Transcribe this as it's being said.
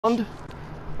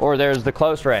or there's the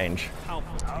close range.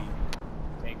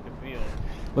 Take the field.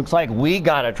 Looks like we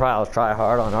got a trials try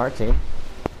hard on our team.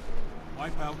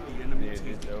 Wipe out the enemy Dude,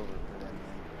 team. it's over for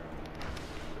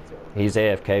them. He's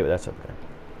AFK, but that's okay.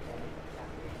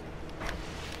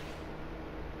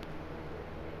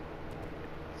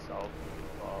 Salt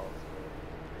falls.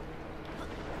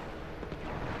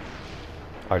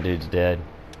 Our dude's dead.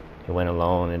 He went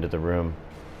alone into the room.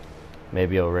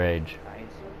 Maybe he'll rage. Nice.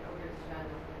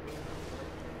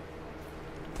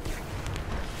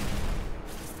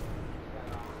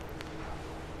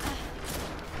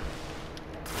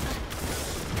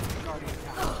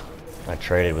 I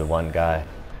traded with one guy.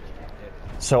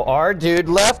 So our dude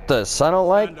left us. I don't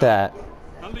like that.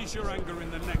 Unleash your anger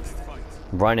in the next fight.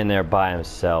 Running there by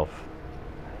himself.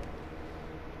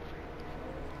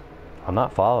 I'm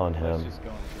not following him. Just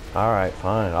going Alright,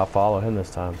 fine. I'll follow him this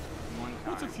time. one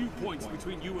What's a time. few points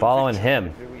between you and Following victory?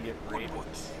 him. Do we get free?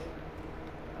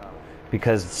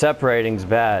 Because separating's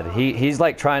bad. He's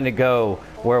like trying to go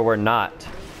where we're not.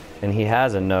 And he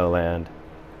has a no land.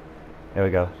 There we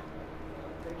go.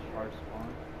 Our spawn?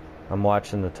 I'm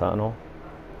watching the tunnel.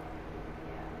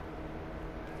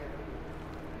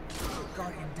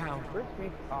 Guardian down.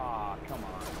 Crispy? Aw, come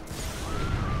on.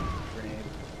 Grenade.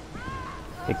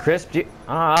 He crisped you.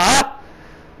 Ah!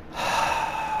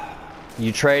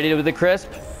 You traded with the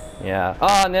crisp? Yeah.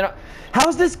 Oh, and then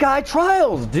how's this guy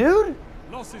trials, dude?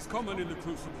 Loss is common in the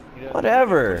crucible. He does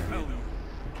Whatever. Tell you.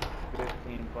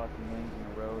 15 fucking wins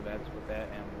in a row. That's what that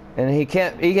emblem. And he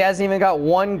can't. He hasn't even got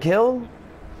one kill.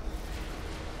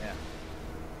 Yeah.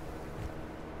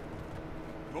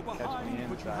 Go Catch me behind, but you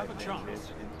inside, have a man, chance.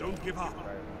 bitch. Don't give up.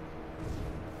 Try it.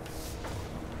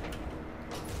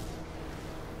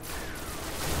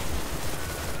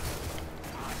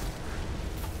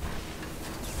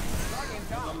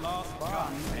 The last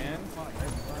gun. Man,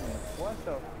 what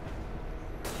the?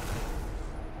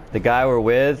 The guy we're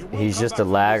with, he's just a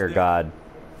lagger god.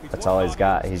 That's all he's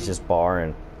got. He's just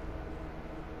barring.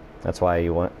 That's why he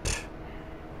went.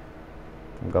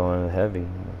 I'm going heavy.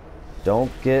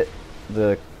 Don't get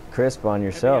the crisp on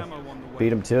yourself.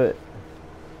 Beat him to it.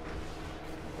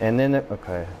 And then,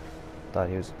 okay. Thought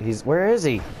he was. Where is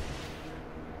he?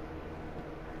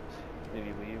 Did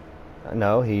he leave?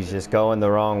 No, he's just going the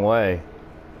wrong way.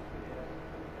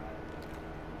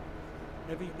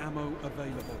 Heavy ammo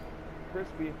available.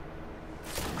 Crispy.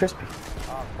 Crispy.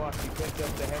 Oh fuck, you picked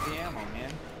up the heavy ammo,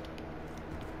 man.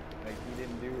 Like you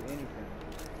didn't do anything.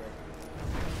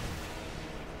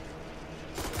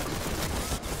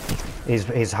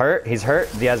 He's hurt. He's hurt.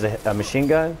 He has a machine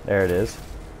gun. There it is.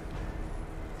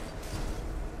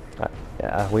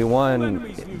 Yeah, we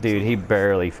won. Dude, he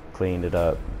barely cleaned it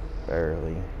up.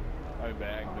 Barely. I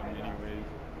bagged him anyways.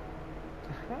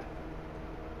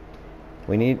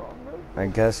 We need. I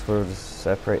guess we'll just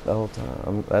separate the whole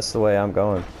time. That's the way I'm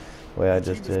going. The way I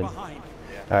just Team is did. behind.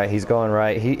 All right, he's going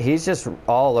right. He's just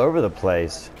all over the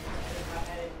place.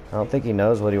 I don't think he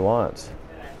knows what he wants.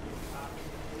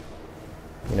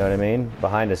 You know what I mean?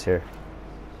 Behind us here.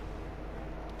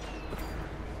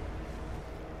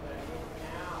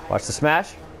 Watch the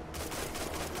smash.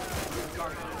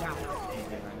 Behind us.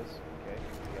 Okay,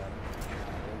 got him.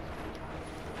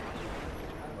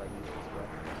 Like you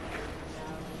suspect.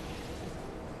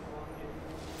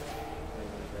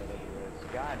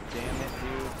 God damn it,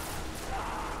 dude.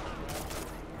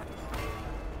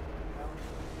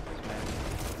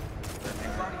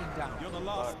 You're the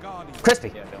last guardian.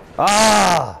 Crispy. Yeah, don't.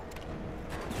 Ah!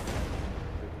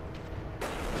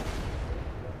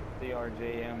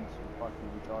 CRJM's fucking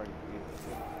retarded, dude.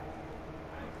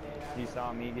 He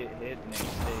saw me get hit and then he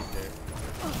stayed there.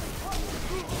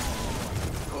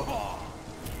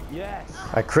 Yes!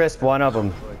 I crisped one of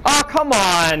them. Oh, come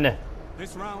on!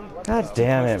 This round. God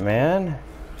damn it, man.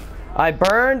 I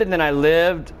burned and then I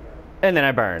lived and then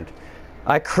I burned.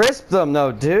 I crisped them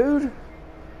though, dude.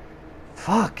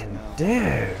 Fucking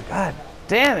dude. God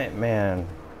damn it, man.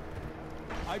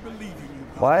 I believe in you.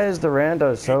 Why is the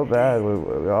rando so bad?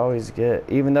 We always get,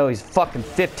 even though he's fucking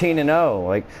 15-0.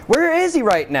 Like, where is he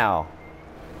right now?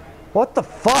 What the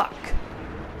fuck?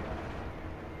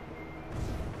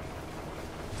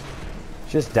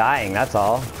 Just dying, that's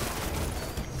all.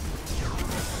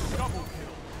 Double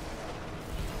kill.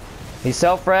 He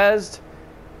self-rezzed.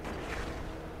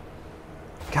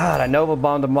 God, I Nova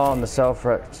bombed them all in the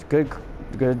self-res.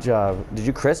 Good job. Did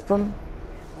you crisp him?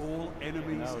 All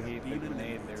enemies No, have he been the grenade.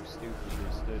 eliminated. They're stupid.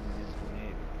 They stood in his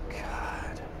grenade.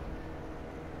 God.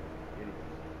 Idiot.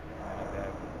 Alright, back.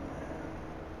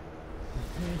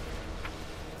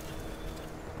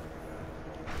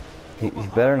 He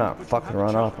better not fucking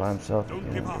run off by himself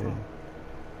again, dude.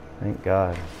 Thank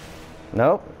God.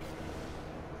 Nope.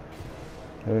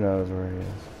 Who knows where he is.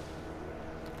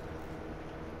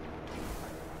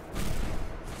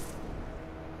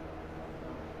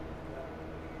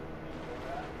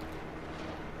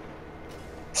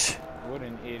 What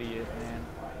an idiot, man.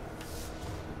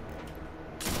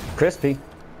 Crispy.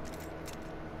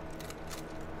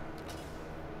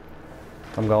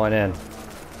 I'm going in.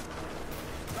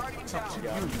 It's up to you.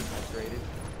 Traded.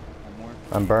 One more.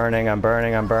 I'm burning, I'm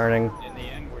burning, I'm burning. In the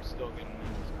end, we're still gonna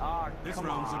lose. Ah, This come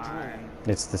round's a draw. on.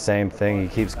 It's the same thing. He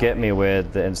keeps getting me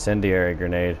with the incendiary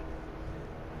grenade.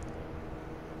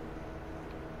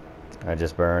 I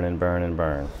just burn and burn and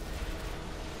burn.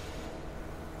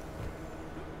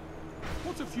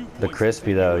 What's a few The points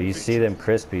crispy to though, take you see them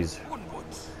crispies.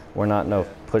 onwards? We're not no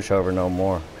pushover no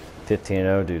more.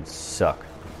 15-0 dudes suck.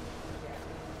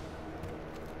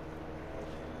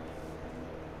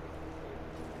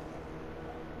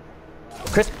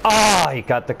 Crisp. Ah, he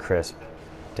got the crisp.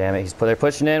 Damn it, they're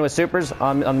pushing in with supers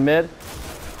on the mid.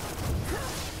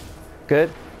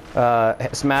 Good.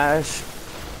 Smash.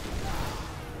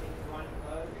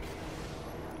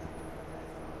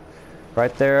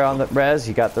 Right there on the res,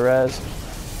 you got the res.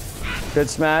 Good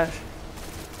smash.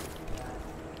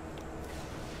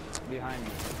 Behind me.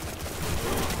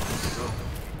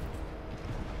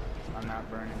 I'm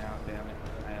not burning out, damn it.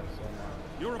 I have so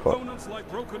much. Your Cool. opponents lie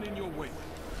broken in your wake.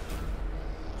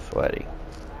 Sweaty.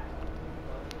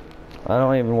 I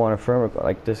don't even want to firm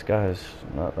like this guy's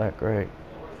not that great.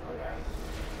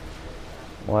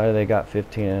 Why do they got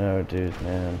 15-0 dudes,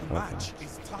 man? The Fucking match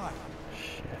is tied.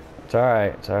 shit. It's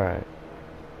alright, it's alright.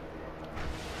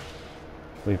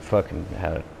 We fucking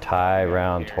had a tie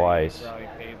round Gary, twice. you probably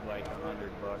paid like $100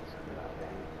 for that.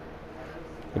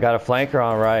 We got a flanker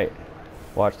on right.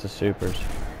 Watch the supers.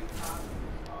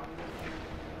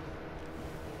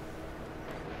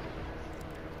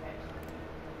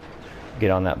 Get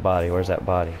on that body. Where's that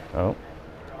body? Oh, Oh,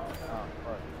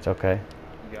 fuck. it's okay.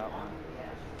 You got one.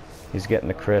 He's getting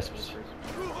the crisps.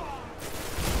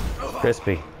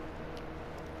 Crispy.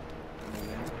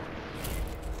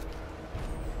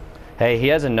 Hey, he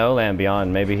has a no land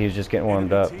beyond. Maybe he's just getting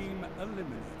warmed Enemy up. Team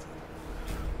eliminated.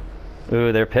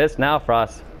 Ooh, they're pissed now,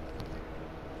 Frost.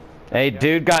 Hey,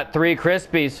 dude got 3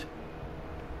 crispies.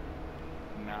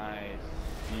 Nice.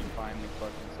 He finally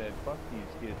fucking said, fuck these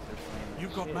kids, they're playing You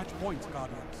this got shit. match points,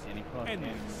 Guardians. And he fucked in and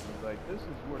Enemies. was like, this is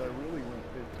what I really went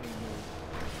 15 years.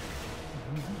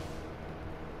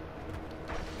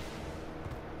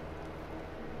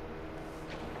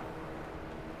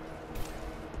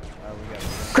 We got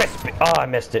Crispy. Oh, I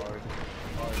missed it. hard.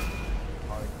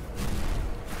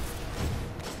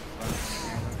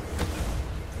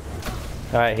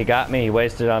 Alright, he got me. He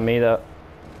wasted on me, though.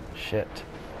 Shit.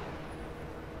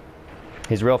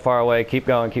 He's real far away. Keep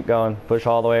going, keep going. Push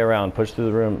all the way around. Push through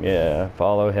the room. Yeah,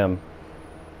 follow him.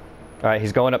 Alright,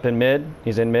 he's going up in mid.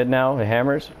 He's in mid now. He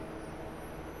hammers.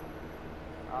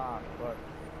 Ah, fuck.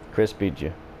 Chris beat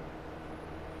you.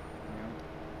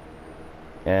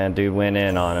 Yeah. And dude went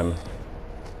in on him.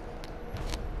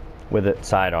 With a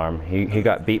sidearm. He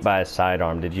got beat by a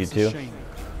sidearm. Did you It's a too? shame.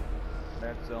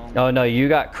 That's the only Oh no, you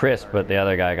got crisp, but the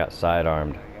other guy got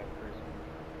sidearmed. I got Chris.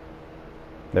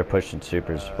 They're pushing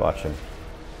supers. Watch him.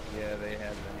 Yeah, they had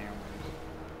the hammers.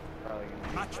 Probably gonna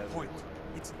be Match deserts. point.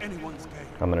 It's anyone's game.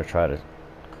 I'm gonna try to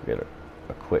get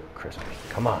a quick crispy.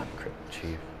 Come on,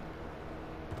 Chief.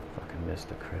 Fucking missed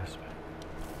the crisp.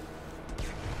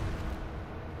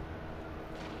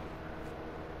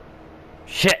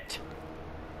 Shit!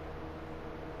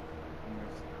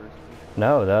 Missed Crispy.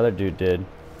 No, the other dude did.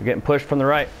 We're getting pushed from the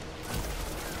right.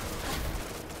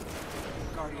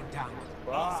 Guardian down.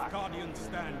 Last Guardian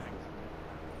standing.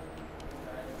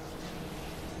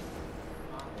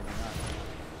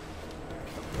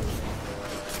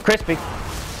 Crispy.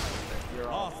 You're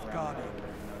all Last around Guardian. over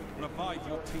there, no, you didn't. Revive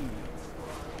your teammates.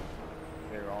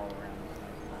 They're all around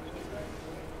this nice.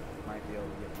 Might be able to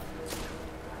get my road.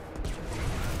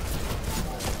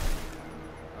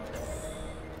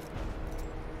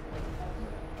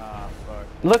 Ah, fuck.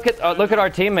 Look at our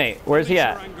teammate. Where's he Release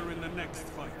at? your anger in the next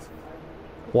fight.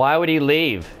 Why would he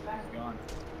leave?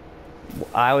 He's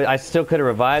gone. I still could have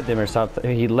revived him or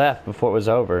something. He left before it was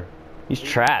over. He's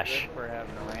trash. For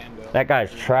having a rando. That guy's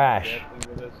If he was trash.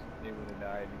 definitely with us, they would have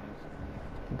died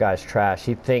instantly. Guy's trash.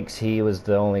 He thinks he was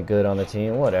the only good on the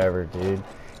team. Whatever, dude.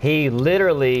 He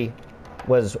literally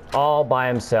was all by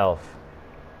himself.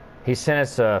 He sent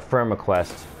us a firm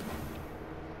request.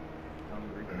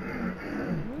 Hungry.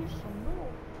 Need some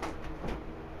milk.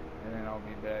 And then I'll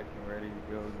be back and ready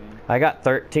to go then. I got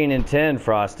 13 and 10,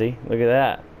 Frosty. Look at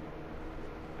that.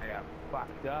 I got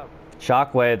fucked up.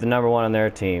 Shockwave, the #1 on their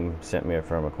team, sent me a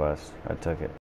friend request. I took it.